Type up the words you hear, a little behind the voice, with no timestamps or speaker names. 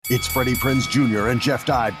It's Freddie Prinze Jr. and Jeff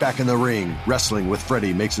Dye back in the ring. Wrestling with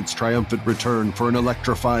Freddie makes its triumphant return for an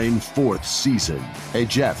electrifying 4th season. Hey,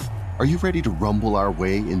 Jeff, are you ready to rumble our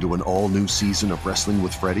way into an all-new season of Wrestling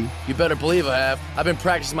with Freddie? You better believe I have. I've been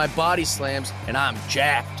practicing my body slams, and I'm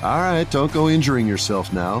jacked. All right, don't go injuring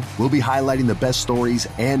yourself now. We'll be highlighting the best stories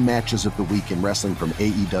and matches of the week in wrestling from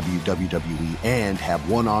AEW, WWE, and have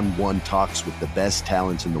one-on-one talks with the best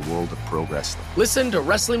talents in the world of pro wrestling. Listen to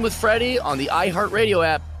Wrestling with Freddie on the iHeartRadio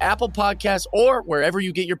app, Apple Podcasts, or wherever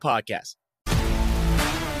you get your podcasts.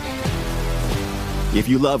 If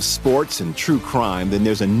you love sports and true crime, then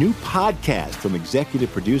there's a new podcast from executive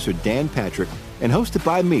producer Dan Patrick and hosted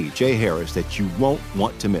by me, Jay Harris, that you won't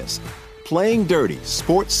want to miss. Playing Dirty: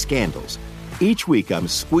 Sports Scandals. Each week, I'm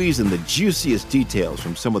squeezing the juiciest details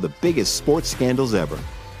from some of the biggest sports scandals ever.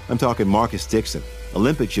 I'm talking Marcus Dixon,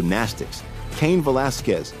 Olympic gymnastics, Cain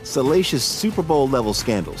Velasquez, salacious Super Bowl-level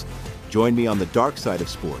scandals. Join me on the dark side of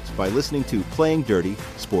sports by listening to Playing Dirty: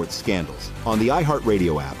 Sports Scandals on the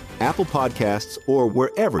iHeartRadio app, Apple Podcasts, or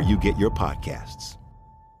wherever you get your podcasts.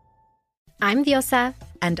 I'm Diosa.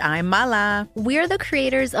 And I'm Mala. We're the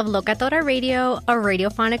creators of Locatora Radio, a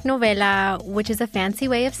radiophonic novela, which is a fancy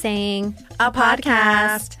way of saying a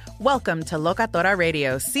podcast. Welcome to Locatora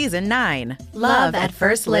Radio Season 9. Love at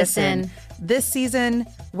First Listen. This season,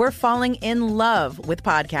 we're falling in love with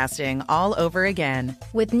podcasting all over again.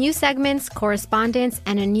 With new segments, correspondence,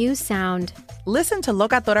 and a new sound. Listen to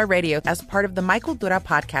Locatora Radio as part of the Michael Dura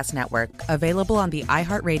Podcast Network. Available on the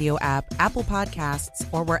iHeartRadio app, Apple Podcasts,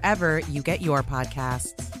 or wherever you get your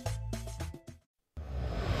podcasts.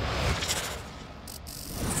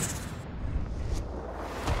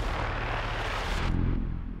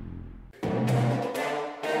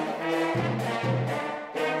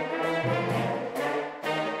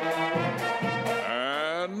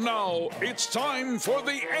 It's time for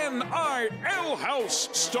the NIL House,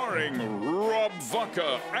 starring Rob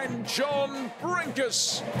Vaca and John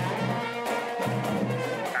Brinkus.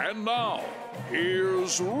 And now,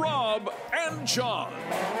 here's Rob and John.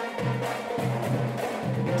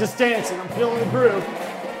 Just dancing, I'm feeling the groove.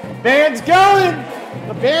 Band's going!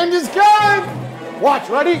 The band is going! Watch,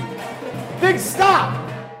 ready? Big stop!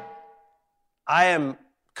 I am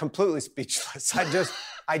completely speechless. I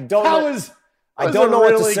don't know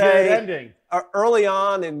really what to say. Good ending. Early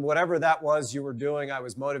on in whatever that was you were doing, I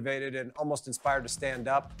was motivated and almost inspired to stand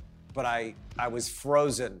up, but I was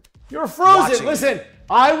frozen. You were frozen. Listen,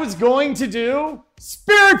 I was going to do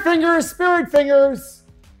spirit fingers.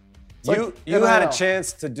 You had a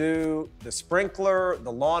chance to do the sprinkler,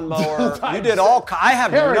 the lawnmower. You did all. I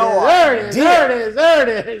have no idea. There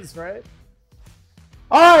it is, right?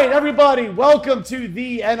 All right, everybody, welcome to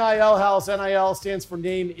the NIL House. NIL stands for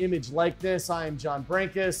Name, Image, Likeness. I am John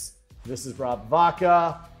Brinkus. This is Rob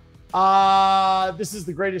Vaca. This is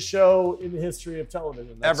the greatest show in the history of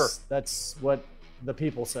television. Ever. That's what the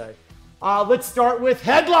people say. Let's start with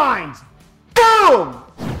headlines. Boom!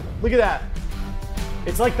 Look at that.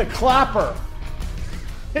 It's like the clapper.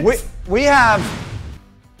 We have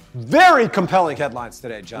very compelling headlines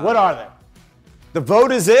today, John. What are they? The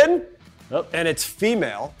vote is in. Yep. And it's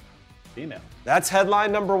female. Female. That's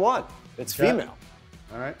headline number one. It's female.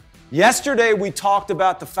 All right. Yesterday, we talked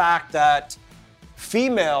about the fact that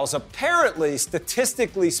females, apparently,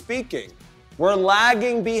 statistically speaking, were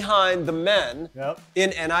lagging behind the men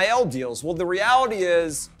in NIL deals. Well, the reality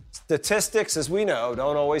is, statistics, as we know,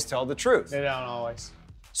 don't always tell the truth. They don't always.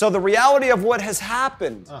 So the reality of what has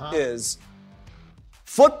happened is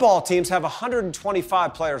football teams have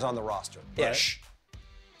 125 players on the roster-ish. Right.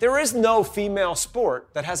 There is no female sport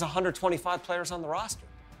that has 125 players on the roster.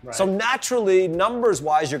 Right. So naturally,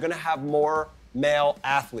 numbers-wise, you're going to have more male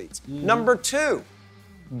athletes. Number two,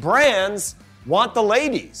 brands want the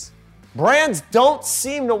ladies. Brands don't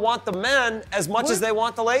seem to want the men as much as they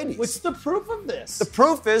want the ladies. What's the proof of this? The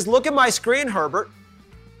proof is, look at my screen, Herbert.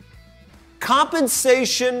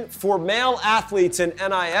 Compensation for male athletes in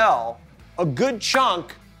NIL, a good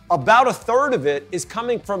chunk, about a third of it, is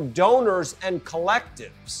coming from donors and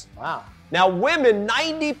collectives. Wow. Now, women,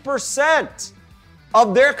 90%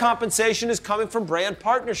 of their compensation is coming from brand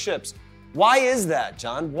partnerships. Why is that,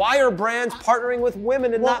 John? Why are brands partnering with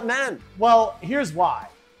women and not men? Well, here's why.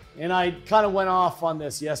 And I kind of went off on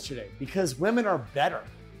this yesterday. Because women are better.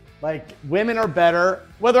 Like, women are better.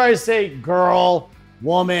 Whether I say girl,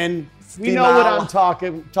 woman, female. We know what I'm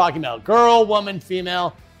talking about. Girl, woman,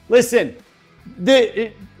 female. Listen,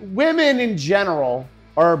 women in general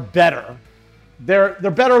are better. They're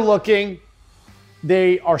better looking.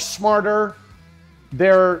 They are smarter.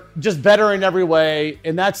 They're just better in every way.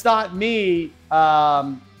 And that's not me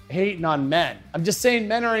hating on men. I'm just saying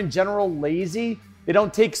men are in general lazy. They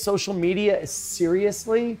don't take social media as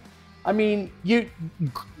seriously. I mean,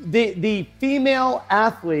 the female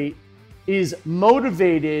athlete is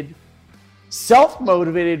motivated,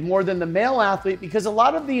 self-motivated more than the male athlete, because a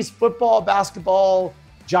lot of these football, basketball,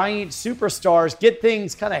 giant superstars get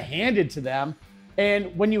things kind of handed to them.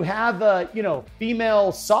 And when you have a,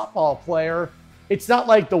 female softball player, it's not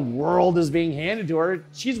like the world is being handed to her.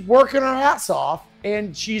 She's working her ass off,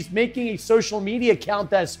 and she's making a social media account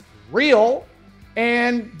that's real,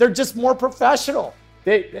 and they're just more professional.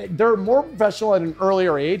 They're more professional at an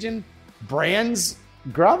earlier age, and brands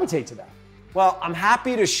gravitate to that. Well, I'm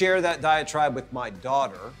happy to share that diatribe with my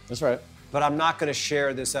daughter. That's right. But I'm not going to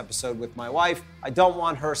share this episode with my wife. I don't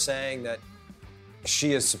want her saying that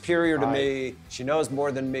she is superior to me, she knows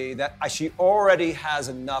more than me, that she already has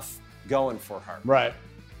enough going for her. Right.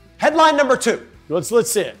 Headline number 2. Let's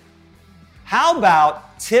see it. How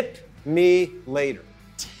about tip me later?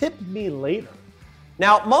 Tip me later.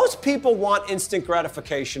 Now, most people want instant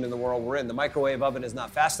gratification in the world we're in. The microwave oven is not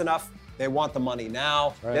fast enough. They want the money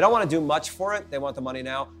now. Right. They don't want to do much for it. They want the money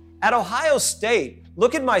now. At Ohio State,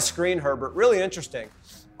 look at my screen, Herbert, really interesting.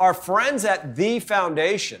 Our friends at The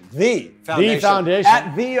Foundation,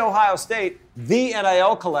 at The Ohio State, the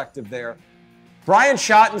NIL collective there, Brian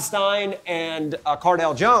Schottenstein and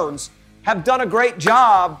Cardale Jones have done a great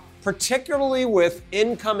job, particularly with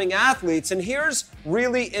incoming athletes. And here's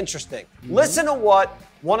really interesting. Listen to what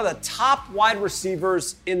one of the top wide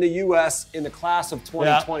receivers in the U.S. in the class of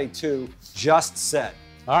 2022 just said.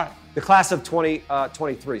 All right. The class of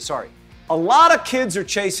 2023, sorry. A lot of kids are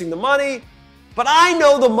chasing the money, but I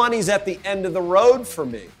know the money's at the end of the road for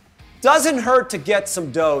me. Doesn't hurt to get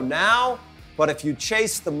some dough now, but if you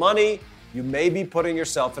chase the money, you may be putting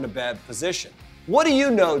yourself in a bad position. What do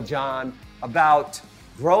you know, John, about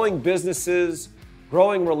growing businesses,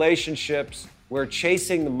 growing relationships, where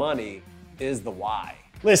chasing the money is the why?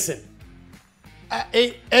 Listen,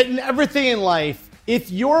 in everything in life, if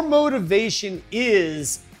your motivation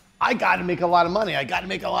is, I got to make a lot of money, you're not going to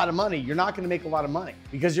make a lot of money,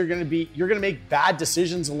 because you're going to make bad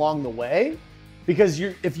decisions along the way. Because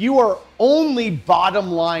if you are only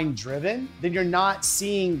bottom line driven, then you're not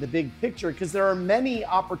seeing the big picture, because there are many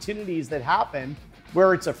opportunities that happen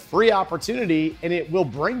where it's a free opportunity and it will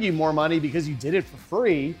bring you more money because you did it for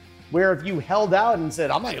free. Where if you held out and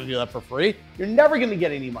said, I'm not going to do that for free, you're never going to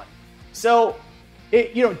get any money. So,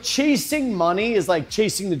 chasing money is like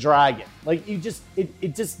chasing the dragon. Like you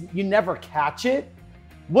never catch it.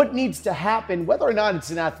 What needs to happen, whether or not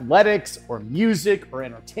it's in athletics or music or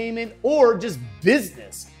entertainment or just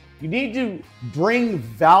business, you need to bring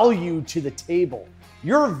value to the table.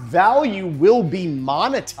 Your value will be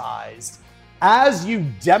monetized as you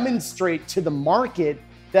demonstrate to the market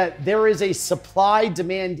that there is a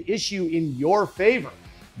supply-demand issue in your favor.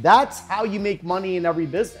 That's how you make money in every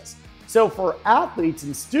business. So for athletes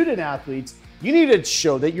and student athletes, you need to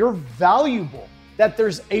show that you're valuable, that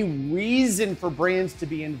there's a reason for brands to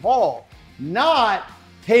be involved, not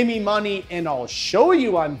pay me money and I'll show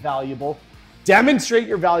you I'm valuable. Demonstrate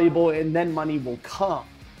you're valuable and then money will come.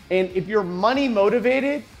 And if you're money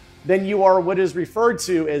motivated, then you are what is referred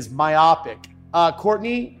to as myopic.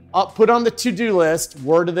 Courtney, put on the to-do list,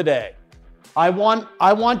 word of the day. I want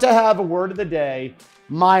to have a word of the day.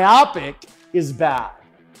 Myopic is bad.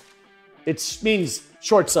 It means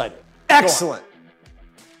short-sighted. Excellent.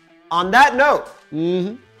 On that note,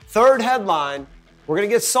 third headline, we're going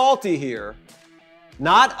to get salty here,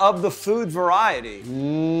 not of the food variety.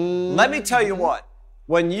 Let me tell you what,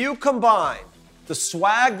 when you combine the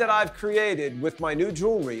swag that I've created with my new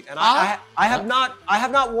jewelry, and I have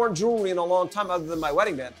not worn jewelry in a long time other than my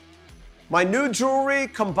wedding band. My new jewelry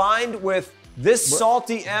combined with this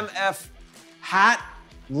Salty MF hat,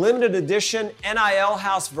 limited edition NIL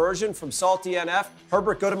house version from Salty NF.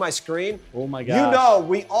 Herbert, go to my screen. Oh my God.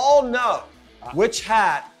 We all know which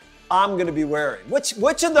hat I'm going to be wearing.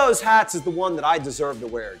 Which of those hats is the one that I deserve to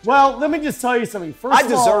wear, John? Well, let me just tell you something. I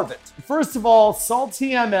deserve it. First of all,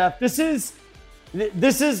 Salty MF,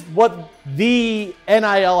 this is what the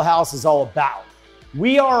NIL house is all about.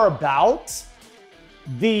 We are about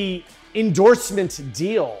the endorsement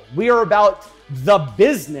deal. We are about the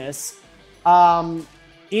business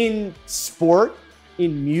in sport,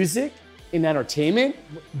 in music, in entertainment.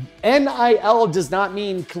 NIL does not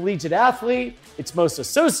mean collegiate athlete. It's most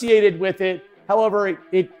associated with it. However,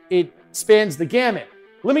 it spans the gamut.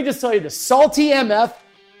 Let me just tell you this. Salty MF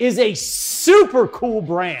is a super cool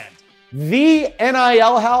brand. The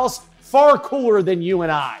NIL house, far cooler than you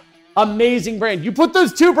and I. Amazing brand. You put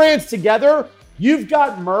those two brands together, you've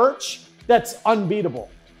got merch that's unbeatable.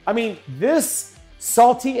 I mean, this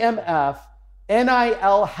Salty MF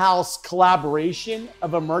NIL House collaboration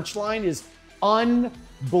of a merch line is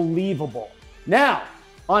unbelievable. Now,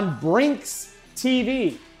 on Brinks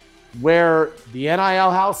TV, where the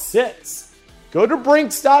NIL House sits, go to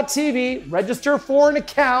brinks.tv, register for an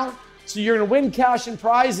account, so you're going to win cash and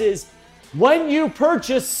prizes. When you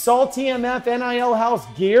purchase Salty MF NIL House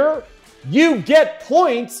gear, you get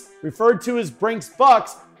points, referred to as Brinks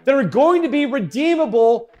Bucks, that are going to be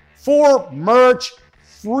redeemable for merch,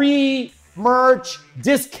 free merch,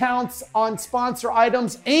 discounts on sponsor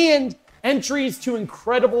items, and entries to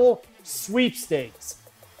incredible sweepstakes.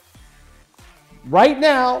 Right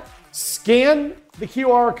now, scan the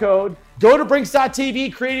QR code, go to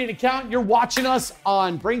Brinks.tv, create an account. You're watching us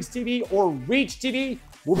on Brinks TV or Reach TV.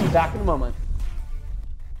 We'll be back in a moment.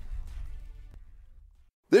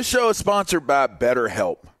 This show is sponsored by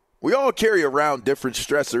BetterHelp. We all carry around different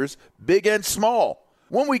stressors, big and small.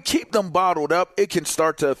 When we keep them bottled up, it can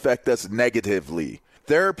start to affect us negatively.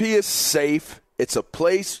 Therapy is safe. It's a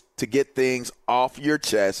place to get things off your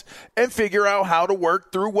chest and figure out how to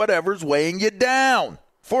work through whatever's weighing you down.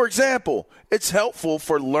 For example, it's helpful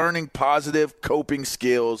for learning positive coping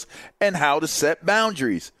skills and how to set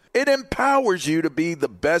boundaries. It empowers you to be the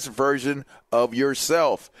best version of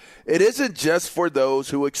yourself. It isn't just for those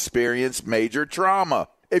who experience major trauma.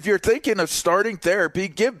 If you're thinking of starting therapy,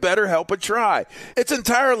 give BetterHelp a try. It's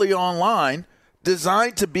entirely online,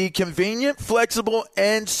 designed to be convenient, flexible,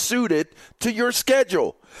 and suited to your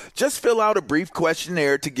schedule. Just fill out a brief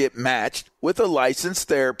questionnaire to get matched with a licensed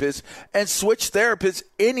therapist and switch therapists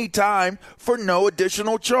anytime for no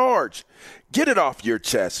additional charge. Get it off your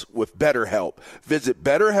chest with BetterHelp. Visit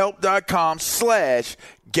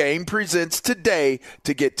BetterHelp.com/GamePresents today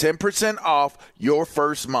to get 10% off your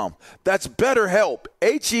first month. That's BetterHelp,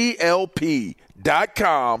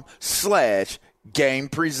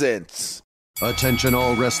 HELP.com/GamePresents. Attention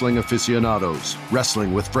all wrestling aficionados.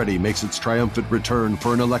 Wrestling with Freddie makes its triumphant return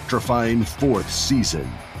for an electrifying 4th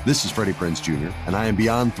season. This is Freddie Prinze Jr., and I am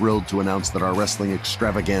beyond thrilled to announce that our wrestling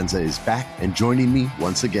extravaganza is back, and joining me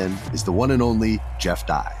once again is the one and only Jeff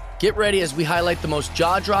Dye. Get ready as we highlight the most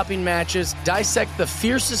jaw-dropping matches, dissect the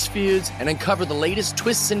fiercest feuds, and uncover the latest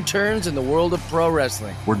twists and turns in the world of pro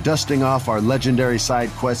wrestling. We're dusting off our legendary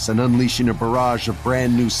side quests and unleashing a barrage of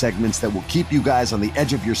brand new segments that will keep you guys on the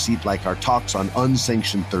edge of your seat like our talks on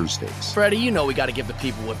Unsanctioned Thursdays. Freddie, you know we got to give the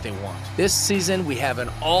people what they want. This season, we have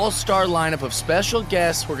an all-star lineup of special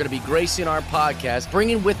guests who are going to be gracing our podcast,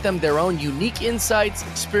 bringing with them their own unique insights,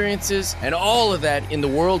 experiences, and all of that in the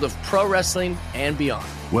world of pro wrestling and beyond.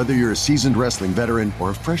 Whether you're a seasoned wrestling veteran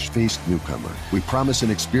or a fresh-faced newcomer, we promise an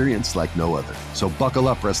experience like no other. So buckle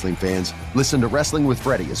up, wrestling fans. Listen to Wrestling with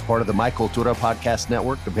Freddie as part of the My Cultura Podcast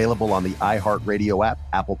Network, available on the iHeartRadio app,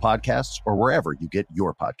 Apple Podcasts, or wherever you get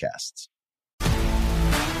your podcasts.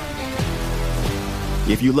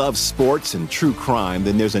 If you love sports and true crime,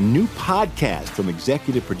 then there's a new podcast from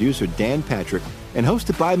executive producer Dan Patrick and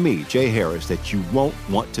hosted by me, Jay Harris, that you won't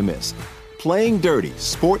want to miss. Playing Dirty: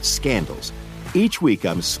 Sports Scandals. Each week,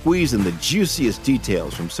 I'm squeezing the juiciest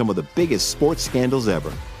details from some of the biggest sports scandals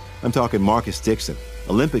ever. I'm talking Marcus Dixon,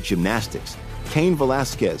 Olympic gymnastics, Cain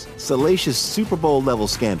Velasquez, salacious Super Bowl-level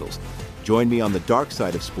scandals. Join me on the dark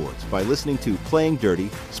side of sports by listening to Playing Dirty: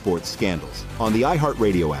 Sports Scandals on the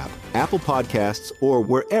iHeartRadio app, Apple Podcasts, or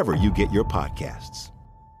wherever you get your podcasts.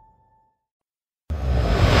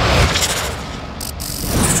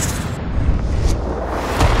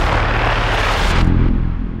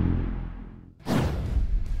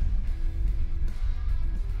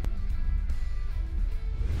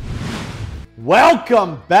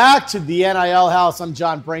 Welcome back to the NIL House. I'm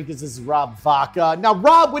John Brinkus. This is Rob Vaca. Now,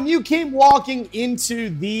 Rob, when you came walking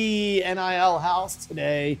into the NIL House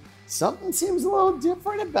today, something seems a little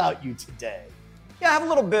different about you today. Yeah, I have a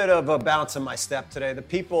little bit of a bounce in my step today. The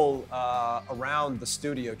people around the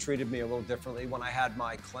studio treated me a little differently when I had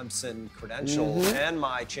my Clemson credential and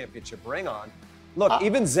my championship ring on. Look,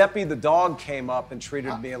 even Zeppy the dog came up and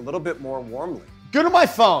treated me a little bit more warmly. Go to my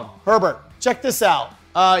phone. Herbert, check this out.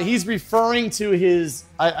 He's referring to his,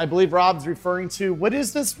 I believe Rob's referring to, what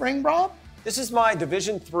is this ring, Rob? This is my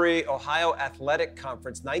Division III Ohio Athletic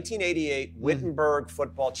Conference 1988 Wittenberg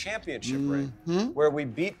Football Championship ring, where we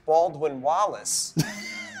beat Baldwin Wallace.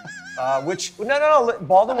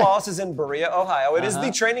 Baldwin Wallace is in Berea, Ohio. It is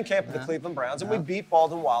the training camp of the Cleveland Browns, and we beat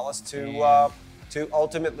Baldwin Wallace to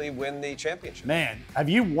ultimately win the championship. Man, have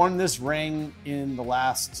you worn this ring in the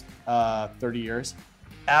last 30 years?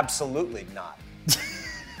 Absolutely not.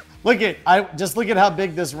 Look at how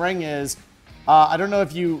big this ring is. I don't know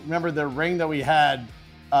if you remember the ring that we had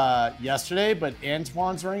yesterday, but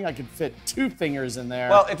Antoine's ring, I could fit 2 fingers in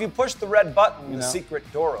there. Well, if you push the red button, the secret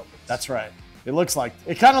door opens. That's right.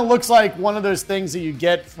 It kind of looks like one of those things that you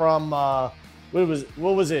get from what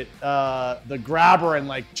was it? The Grabber and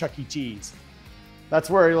like Chuck E. Cheese. That's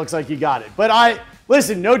where it looks like you got it. But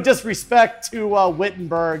listen, no disrespect to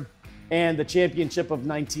Wittenberg and the championship of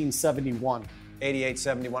 1971.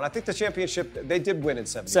 88-71. I think the championship, they did win in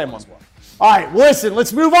 71 Same one. as well. All right, listen,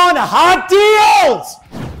 let's move on to Hot Deals.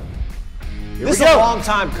 This is a long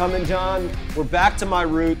time coming, John. We're back to my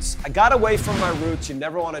roots. I got away from my roots. You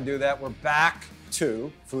never want to do that. We're back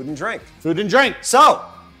to food and drink. Food and drink. So,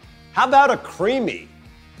 how about a creamy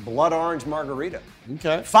blood orange margarita?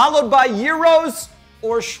 Okay. Followed by gyros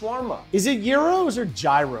or shawarma. Is it gyros or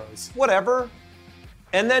gyros? Whatever.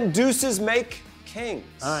 And then deuces make kings.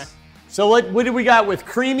 All right. So what do we got with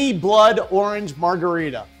creamy blood orange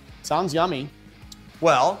margarita? Sounds yummy.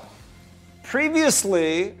 Well,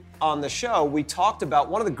 previously on the show, we talked about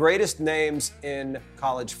one of the greatest names in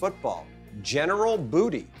college football, General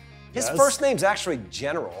Booty. His first name's actually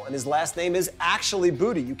General, and his last name is actually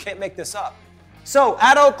Booty. You can't make this up. So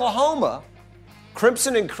at Oklahoma,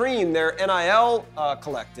 Crimson and Cream, their NIL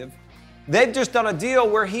collective, they've just done a deal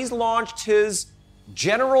where he's launched his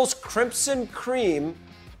General's Crimson Cream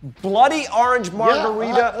Bloody Orange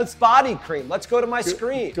Margarita Body Cream. Let's go to my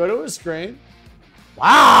screen. Go to his screen.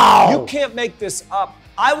 Wow. You can't make this up.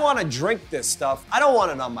 I want to drink this stuff. I don't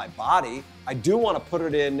want it on my body. I do want to put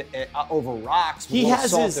it in over rocks with a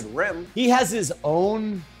salted rim. He has his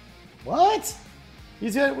own, what?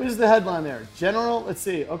 Where's the headline there? General, let's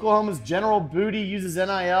see. Oklahoma's General Booty uses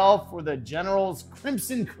NIL for the General's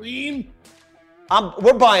Crimson Cream.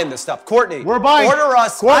 We're buying this stuff. Courtney, we're buying. Order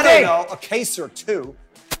us, I don't know, a case or two.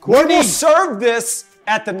 Courtney, we will serve this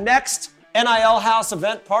at the next NIL House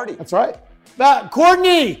event party. That's right.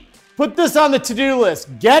 Courtney, put this on the to-do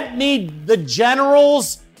list. Get me the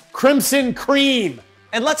General's Crimson Cream.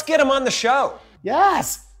 And let's get him on the show.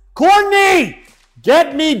 Yes. Courtney,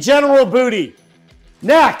 get me General Booty.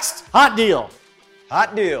 Next, hot deal.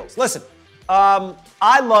 Hot deals. Listen,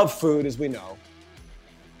 I love food, as we know.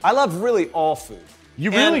 I love really all food. You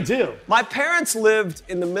really do. My parents lived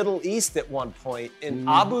in the Middle East at one point, in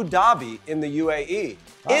Abu Dhabi in the UAE,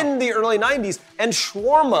 in the early 90s, and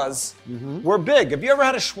shawarmas were big. Have you ever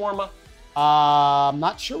had a shawarma? I'm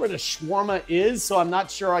not sure what a shawarma is, so I'm not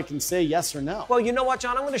sure I can say yes or no. Well, you know what,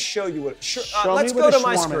 John? I'm going to show you what. Let's go to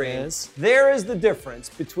my screen. There is the difference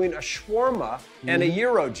between a shawarma and a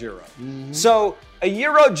gyro gyro. So a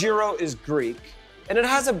gyro gyro is Greek, and it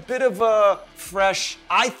has a bit of a fresh,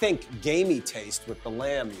 I think, gamey taste with the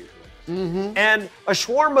lamb usually. And a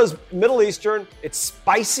shawarma's Middle Eastern. It's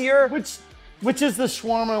spicier. Which is the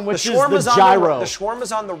shawarma and which is the gyro? The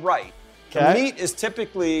shawarma's on the right. Okay. The meat is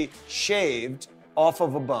typically shaved off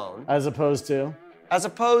of a bone. As opposed to? As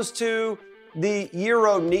opposed to the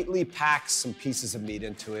gyro neatly packs some pieces of meat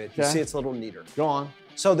into it. You see it's a little neater. Go on.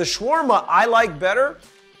 So the shawarma I like better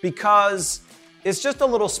because it's just a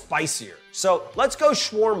little spicier. So let's go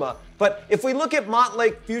shawarma. But if we look at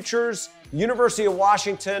Montlake Futures, University of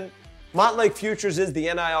Washington, Montlake Futures is the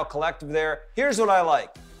NIL collective there. Here's what I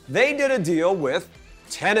like. They did a deal with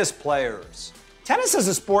tennis players. Tennis is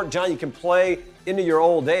a sport, John, you can play into your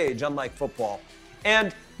old age, unlike football.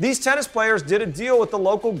 And these tennis players did a deal with the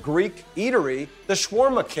local Greek eatery, the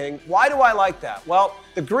Shawarma King. Why do I like that? Well,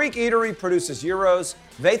 the Greek eatery produces gyros.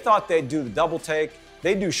 They thought they'd do the double take.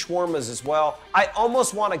 They do shawarmas as well. I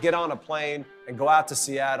almost want to get on a plane and go out to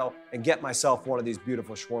Seattle and get myself one of these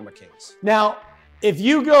beautiful Shawarma Kings. Now, if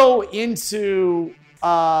you go into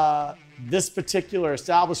this particular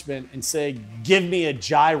establishment and say, give me a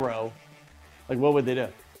gyro, like what would they do?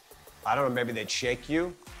 I don't know, maybe they'd shake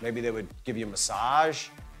you. Maybe they would give you a massage.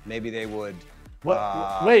 Maybe they would.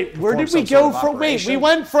 Wait, where did we go from? Wait, we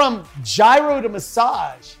went from gyro to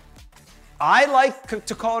massage. I like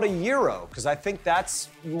to call it a gyro because I think that's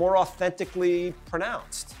more authentically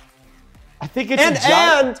pronounced. I think it's a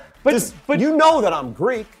gyro. But you know that I'm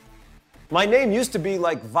Greek. My name used to be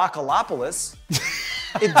like Vakalopoulos.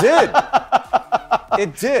 It did.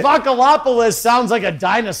 It did. Vakalopoulos sounds like a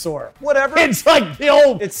dinosaur. Whatever. It's like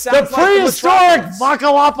the prehistoric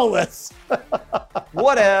Vakalopoulos.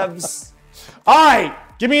 Whatevs. All right,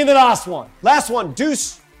 give me the last one. Last one,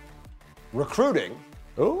 Deuce Recruiting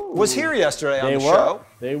was here yesterday on the show.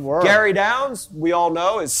 They were. Gary Downs, we all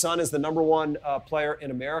know, his son is the #1 player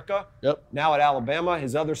in America. Yep. Now at Alabama.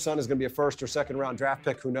 His other son is going to be a first or second round draft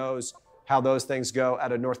pick. Who knows how those things go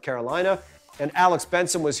out of North Carolina. And Alex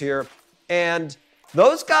Benson was here. And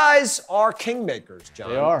those guys are kingmakers,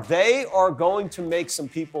 John. They are. They are going to make some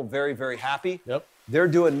people very, very happy. Yep. They're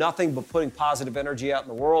doing nothing but putting positive energy out in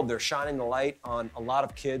the world. They're shining the light on a lot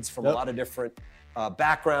of kids from a lot of different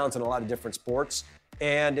backgrounds and a lot of different sports.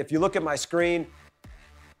 And if you look at my screen,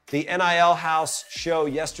 the NIL House show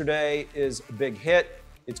yesterday is a big hit.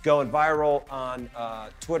 It's going viral on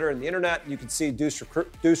Twitter and the internet. You can see Deuce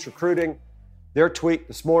Recruiting, their tweet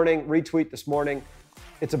this morning, retweet this morning.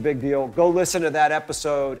 It's a big deal. Go listen to that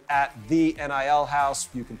episode at the NIL House.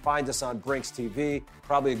 You can find us on Brinks TV.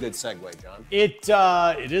 Probably a good segue, John.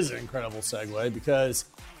 It is an incredible segue because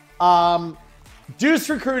Deuce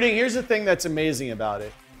Recruiting, here's the thing that's amazing about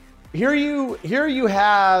it. Here you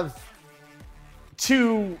have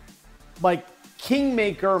two like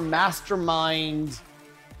kingmaker, mastermind,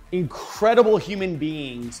 incredible human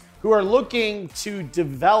beings who are looking to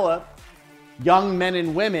develop young men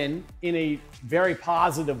and women in a very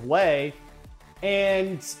positive way.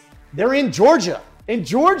 And they're in Georgia. And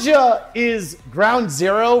Georgia is ground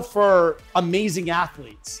zero for amazing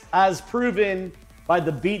athletes, as proven by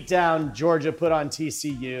the beatdown Georgia put on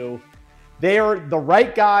TCU. They are the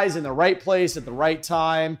right guys in the right place at the right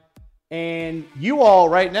time. And you all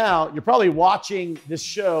right now, you're probably watching this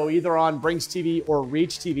show either on Brinks TV or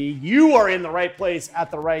Reach TV. You are in the right place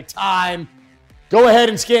at the right time. Go ahead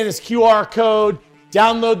and scan this QR code,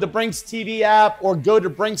 download the Brinks TV app, or go to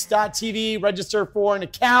brinks.tv, register for an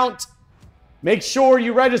account. Make sure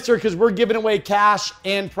you register because we're giving away cash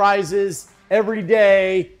and prizes every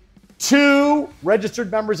day to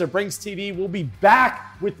registered members of Brinks TV. We'll be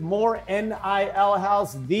back with more NIL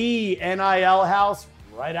House, the NIL House,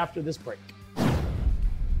 right after this break.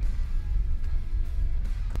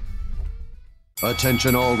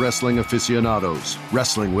 Attention all wrestling aficionados.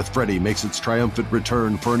 Wrestling with Freddie makes its triumphant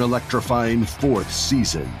return for an electrifying 4th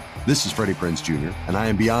season. This is Freddie Prinze Jr., and I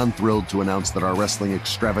am beyond thrilled to announce that our wrestling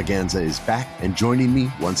extravaganza is back, and joining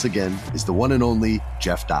me once again is the one and only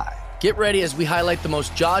Jeff Dye. Get ready as we highlight the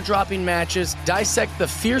most jaw-dropping matches, dissect the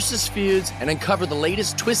fiercest feuds, and uncover the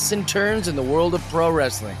latest twists and turns in the world of pro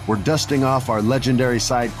wrestling. We're dusting off our legendary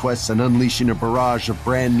side quests and unleashing a barrage of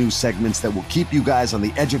brand new segments that will keep you guys on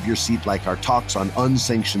the edge of your seat like our talks on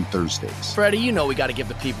Unsanctioned Thursdays. Freddie, you know we got to give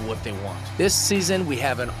the people what they want. This season, we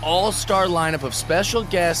have an all-star lineup of special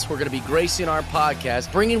guests who are going to be gracing our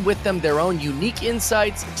podcast, bringing with them their own unique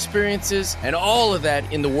insights, experiences, and all of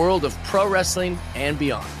that in the world of pro wrestling and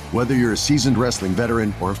beyond. Whether you're a seasoned wrestling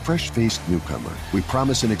veteran or a fresh-faced newcomer, we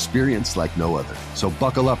promise an experience like no other. So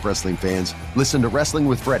buckle up, wrestling fans. Listen to Wrestling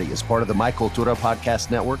with Freddie as part of the My Cultura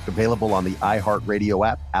Podcast Network, available on the iHeartRadio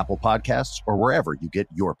app, Apple Podcasts, or wherever you get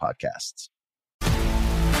your podcasts.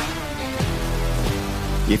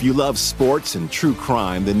 If you love sports and true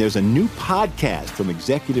crime, then there's a new podcast from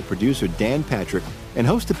executive producer Dan Patrick and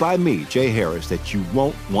hosted by me, Jay Harris, that you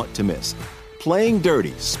won't want to miss. Playing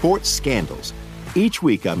Dirty: Sports Scandals. Each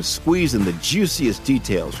week, I'm squeezing the juiciest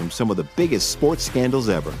details from some of the biggest sports scandals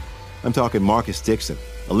ever. I'm talking Marcus Dixon,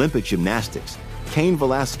 Olympic gymnastics, Cain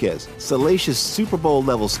Velasquez, salacious Super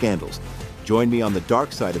Bowl-level scandals. Join me on the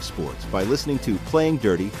dark side of sports by listening to Playing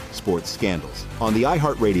Dirty: Sports Scandals on the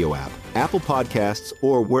iHeartRadio app, Apple Podcasts,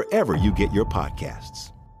 or wherever you get your podcasts.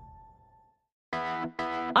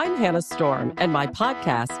 I'm Hannah Storm, and my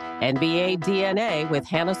podcast, NBA DNA with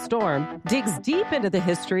Hannah Storm, digs deep into the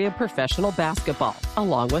history of professional basketball,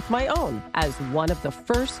 along with my own, as one of the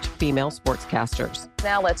first female sportscasters.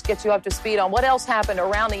 Now let's get you up to speed on what else happened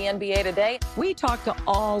around the NBA today. We talk to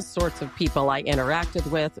all sorts of people I interacted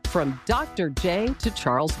with, from Dr. J to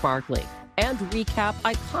Charles Barkley, and recap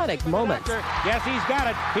iconic moments. Yes, he's got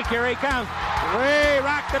it. Here he comes. Way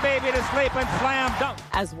rock the baby to sleep and slam dunk.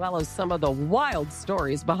 As well as some of the wild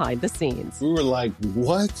stories behind the scenes. We were like,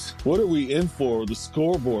 what? What are we in for? The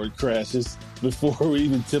scoreboard crashes before we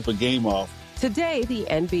even tip a game off. Today, the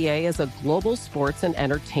NBA is a global sports and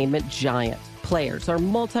entertainment giant. Players are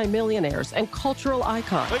multimillionaires and cultural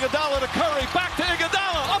icons. Iguodala to Curry, back to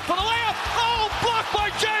Iguodala, up for the layup. Oh, blocked by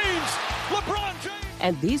James. LeBron James.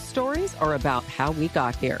 And these stories are about how we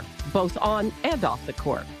got here, both on and off the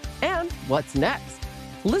court. And what's next?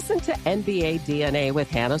 Listen to NBA DNA with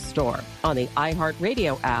Hannah Storm on the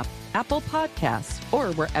iHeartRadio app, Apple Podcasts,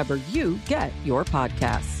 or wherever you get your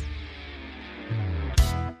podcasts.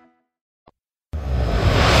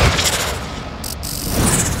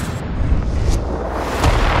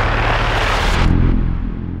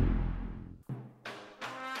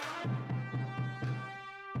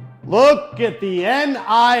 Look at the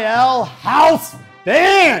NIL House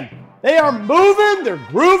band. They are moving. They're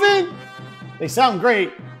grooving. They sound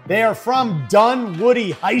great. They are from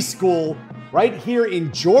Dunwoody High School right here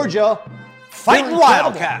in Georgia. Fighting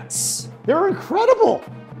Wildcats. They're incredible.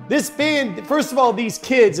 This band, first of all, these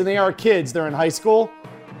kids, and they are kids, they're in high school.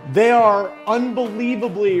 They are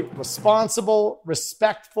unbelievably responsible,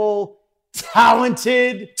 respectful,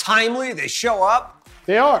 talented. Timely. They show up.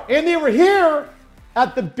 They are. And they were here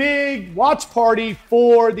at the big watch party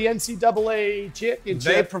for the NCAA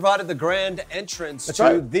championship. They provided the grand entrance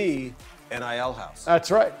to the NIL house. That's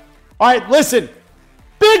right. All right, listen.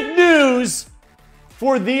 Big news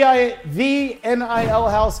for the NIL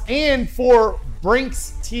house and for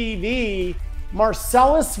Brinks TV.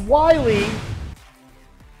 Marcellus Wiley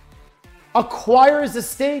acquires a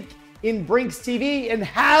stake in Brinks TV and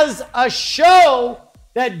has a show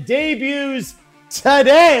that debuts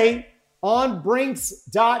today on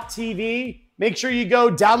Brinks.tv. Make sure you go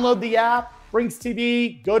download the app, Brinks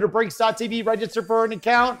TV, go to Brinks.tv, register for an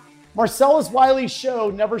account. Marcellus Wiley's show,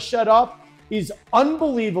 Never Shut Up, is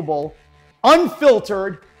unbelievable,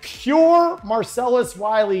 unfiltered, pure Marcellus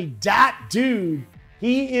Wiley, dat dude.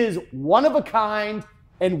 He is one of a kind,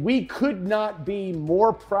 and we could not be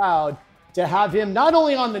more proud to have him not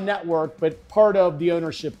only on the network, but part of the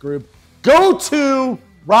ownership group. Go to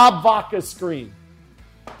Rob Vaca's screen.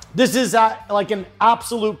 This is like an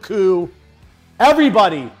absolute coup.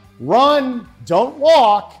 Everybody, run, don't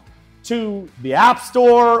walk to the App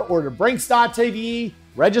Store or to Brinks.tv,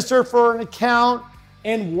 register for an account,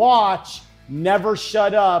 and watch Never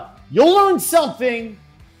Shut Up. You'll learn something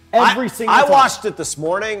every single time. I watched it this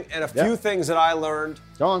morning, and a few things that I learned.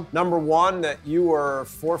 Go on. Number one, that you were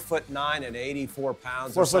 4'9" and 84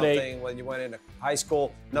 pounds or something 4'8" when you went into high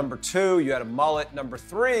school. Number two, you had a mullet. Number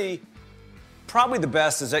three, probably the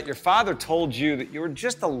best, is that your father told you that you were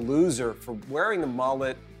just a loser for wearing the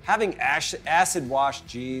mullet, having acid-washed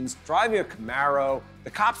jeans, driving a Camaro.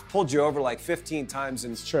 The cops pulled you over like 15 times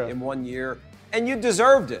in 1 year, and you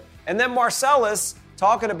deserved it. And then Marcellus,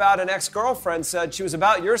 talking about an ex-girlfriend, said she was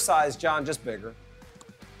about your size, John, just bigger.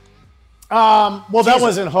 Well, that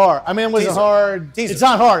wasn't hard. I mean, it wasn't hard. It's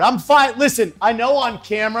not hard. I'm fine. Listen, I know on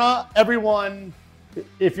camera, everyone,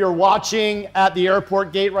 if you're watching at the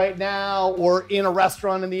airport gate right now or in a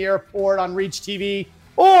restaurant in the airport on Reach TV,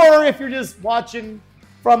 or if you're just watching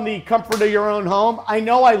from the comfort of your own home, I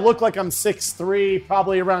know I look like I'm 6'3",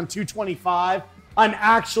 probably around 225. I'm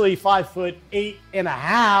actually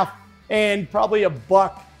 5'8.5", and probably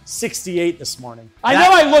 $168 this morning. I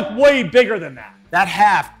know I look way bigger than that. That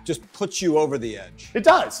half just puts you over the edge. It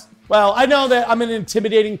does. Well, I know that I'm an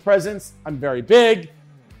intimidating presence. I'm very big.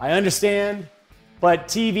 I understand. But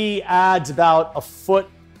TV adds about a foot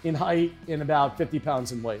in height and about 50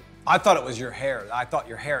 pounds in weight. I thought it was your hair. I thought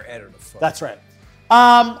your hair added a foot. That's right.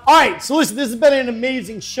 All right, so listen, this has been an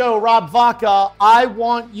amazing show. Rob Vaca, I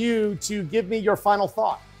want you to give me your final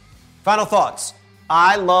thought. Final thoughts.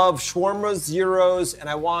 I love shawarma zeros, and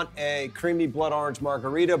I want a creamy blood orange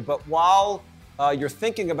margarita. But while you're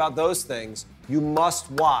thinking about those things, you must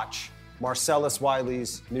watch Marcellus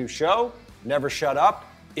Wiley's new show, Never Shut Up.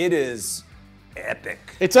 It is epic.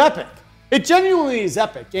 It's epic. It genuinely is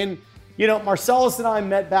epic. And, you know, Marcellus and I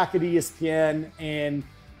met back at ESPN, and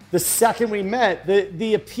the second we met,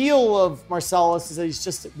 the appeal of Marcellus is that he's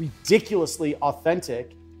just ridiculously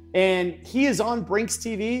authentic. And he is on Brinks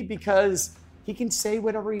TV because he can say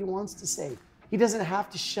whatever he wants to say. He doesn't have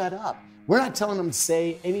to shut up. We're not telling him to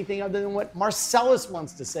say anything other than what Marcellus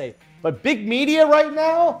wants to say. But big media right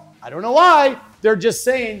now, I don't know why, they're just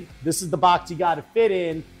saying this is the box you got to fit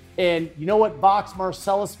in. And you know what box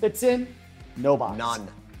Marcellus fits in? No box.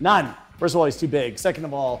 None. First of all, he's too big. Second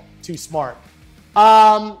of all, too smart.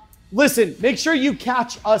 Listen, make sure you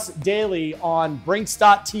catch us daily on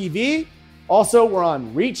Brinks.tv. Also, we're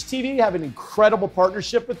on Reach TV, have an incredible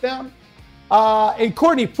partnership with them. And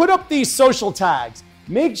Courtney, put up these social tags.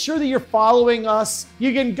 Make sure that you're following us.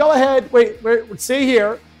 You can go ahead, wait, stay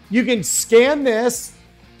here. You can scan this,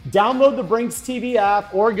 download the Brinks TV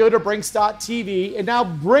app, or go to Brinks.tv, and now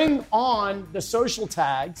bring on the social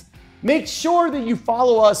tags. Make sure that you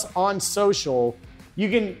follow us on social. You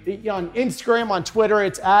can, on Instagram, on Twitter,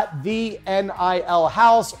 it's at the NIL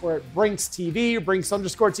House, or at Brinks TV, or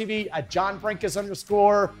Brinks_TV, at John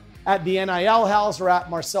Brinkus_ at the NIL House, or at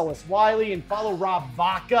Marcellus Wiley, and follow Rob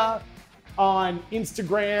Vaca on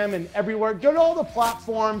Instagram and everywhere. Go to all the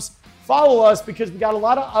platforms, follow us, because we got a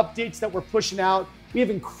lot of updates that we're pushing out. We have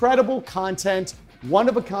incredible content, one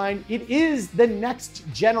of a kind. It is the next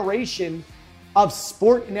generation of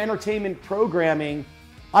sport and entertainment programming.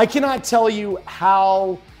 I cannot tell you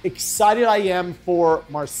how excited I am for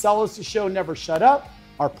Marcellus' show, Never Shut Up,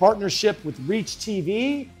 our partnership with Reach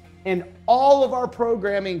TV, and all of our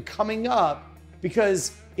programming coming up,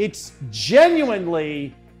 because it's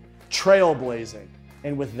genuinely trailblazing.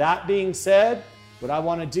 And with that being said, what I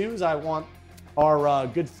want to do is I want our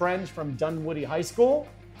good friends from Dunwoody High School,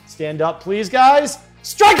 stand up, please, guys.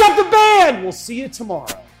 Strike up the band! We'll see you tomorrow.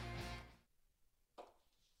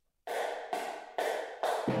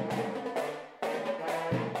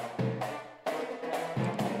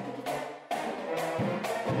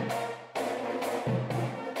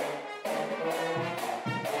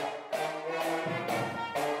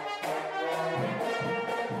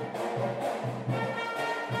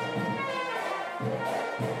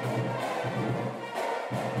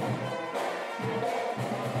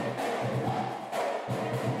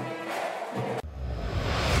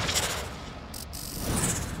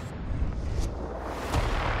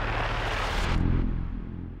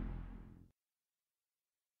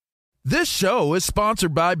 show is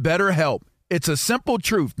sponsored by BetterHelp. It's a simple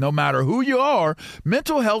truth. No matter who you are,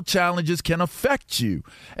 mental health challenges can affect you,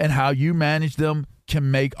 and how you manage them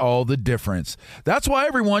can make all the difference. That's why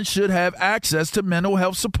everyone should have access to mental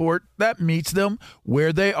health support that meets them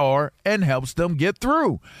where they are and helps them get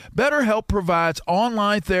through. BetterHelp provides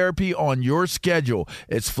online therapy on your schedule.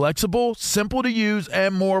 It's flexible, simple to use,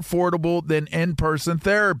 and more affordable than in-person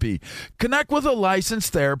therapy. Connect with a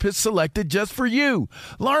licensed therapist selected just for you.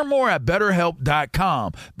 Learn more at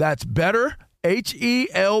BetterHelp.com. That's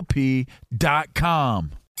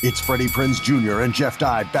BetterHelp.com. It's Freddie Prinze Jr. and Jeff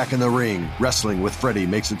Dye back in the ring. Wrestling with Freddie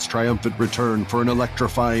makes its triumphant return for an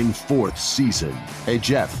electrifying 4th season. Hey,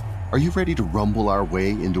 Jeff, are you ready to rumble our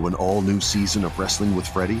way into an all-new season of Wrestling with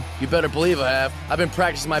Freddie? You better believe I have. I've been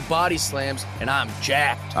practicing my body slams, and I'm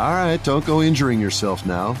jacked. All right, don't go injuring yourself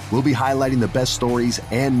now. We'll be highlighting the best stories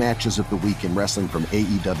and matches of the week in wrestling from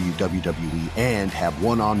AEW, WWE, and have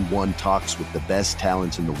one-on-one talks with the best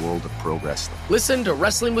talents in the world of pro wrestling. Listen to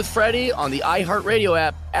Wrestling with Freddie on the iHeartRadio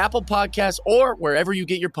app, Apple Podcasts, or wherever you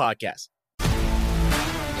get your podcasts.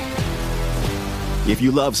 If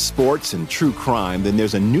you love sports and true crime, then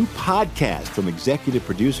there's a new podcast from executive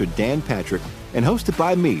producer Dan Patrick and hosted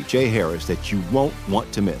by me, Jay Harris, that you won't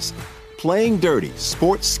want to miss. Playing Dirty: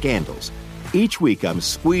 Sports Scandals. Each week, I'm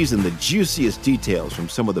squeezing the juiciest details from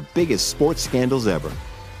some of the biggest sports scandals ever.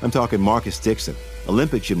 I'm talking Marcus Dixon,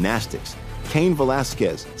 Olympic gymnastics, Cain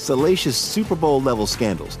Velasquez, salacious Super Bowl-level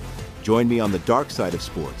scandals. Join me on the dark side of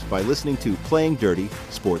sports by listening to Playing Dirty: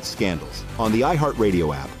 Sports Scandals on the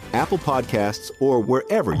iHeartRadio app, Apple Podcasts, or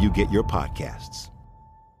wherever you get your podcasts.